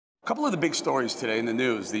couple of the big stories today in the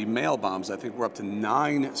news, the mail bombs. I think we're up to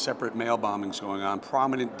 9 separate mail bombings going on.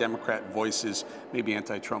 Prominent Democrat voices, maybe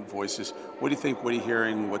anti-Trump voices. What do you think? What are you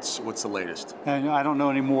hearing? What's the latest? And I don't know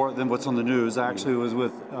any more than what's on the news. I actually was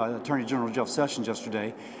with Attorney General Jeff Sessions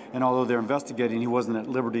yesterday, and although they're investigating, he wasn't at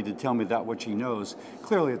liberty to tell me that which he knows.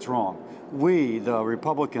 Clearly it's wrong. We, the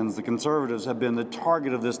Republicans, the conservatives, have been the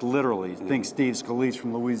target of this literally. Think Steve Scalise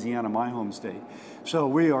from Louisiana, my home state. So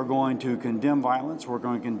we are going to condemn violence. We're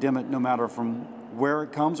going to condemn it no matter from where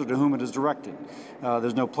it comes or to whom it is directed.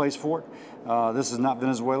 There's no place for it. This is not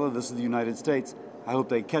Venezuela. This is the United States. I hope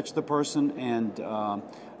they catch the person and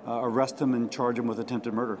arrest him and charge him with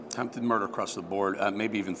attempted murder. Attempted murder across the board,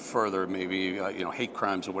 maybe even further, maybe hate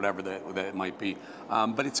crimes or whatever that it might be.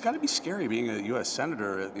 But it's got to be scary being a U.S.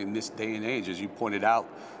 Senator in this day and age. As you pointed out,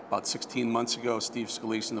 about 16 months ago, Steve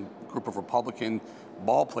Scalise and a group of Republican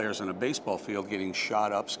ball players on a baseball field getting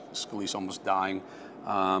shot up, Scalise almost dying.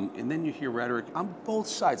 And then you hear rhetoric on both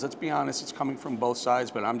sides. Let's be honest, it's coming from both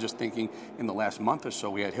sides, but I'm just thinking in the last month or so,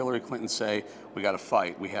 we had Hillary Clinton say, we got to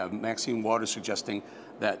fight. We have Maxine Waters suggesting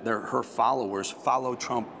that her followers follow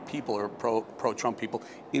Trump people or pro-Trump people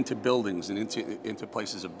into buildings and into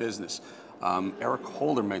places of business. Eric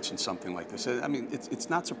Holder mentioned something like this. I mean, it's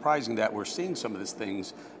not surprising that we're seeing some of these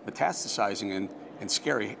things metastasizing in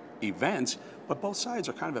scary events, but both sides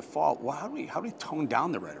are kind of at fault. Well, how do we tone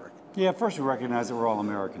down the rhetoric? Yeah, first we recognize that we're all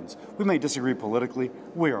Americans. We may disagree politically,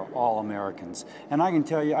 we are all Americans. And I can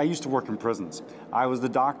tell you, I used to work in prisons. I was the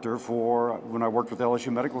doctor when I worked with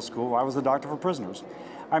LSU Medical School, I was the doctor for prisoners.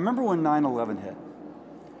 I remember when 9/11 hit.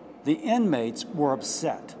 The inmates were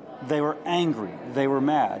upset. They were angry, they were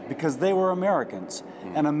mad, because they were Americans,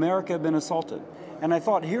 and America had been assaulted. And I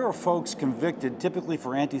thought, here are folks convicted typically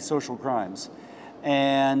for antisocial crimes,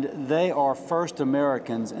 and they are first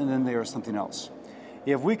Americans, and then they are something else.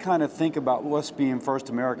 If we kind of think about us being first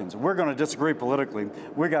Americans, we're going to disagree politically.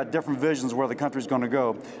 We got different visions of where the country's going to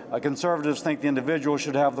go. Conservatives think the individual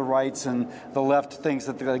should have the rights, and the left thinks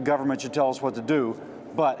that the government should tell us what to do.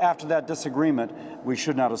 But after that disagreement, we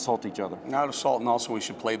should not assault each other. Not assault, and also we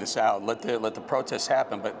should play this out. Let the protests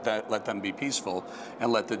happen, but let them be peaceful,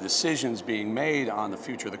 and let the decisions being made on the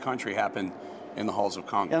future of the country happen in the halls of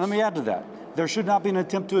Congress. And let me add to that. There should not be an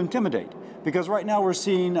attempt to intimidate. Because right now we're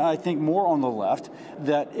seeing, I think, more on the left,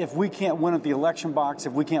 that if we can't win at the election box,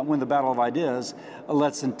 if we can't win the battle of ideas,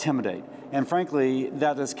 let's intimidate. And frankly,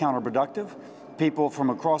 that is counterproductive. People from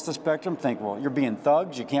across the spectrum think, well, you're being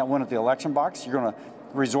thugs, you can't win at the election box, you're going to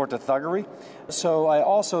resort to thuggery. So I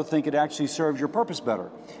also think it actually serves your purpose better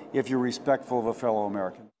if you're respectful of a fellow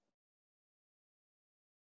American.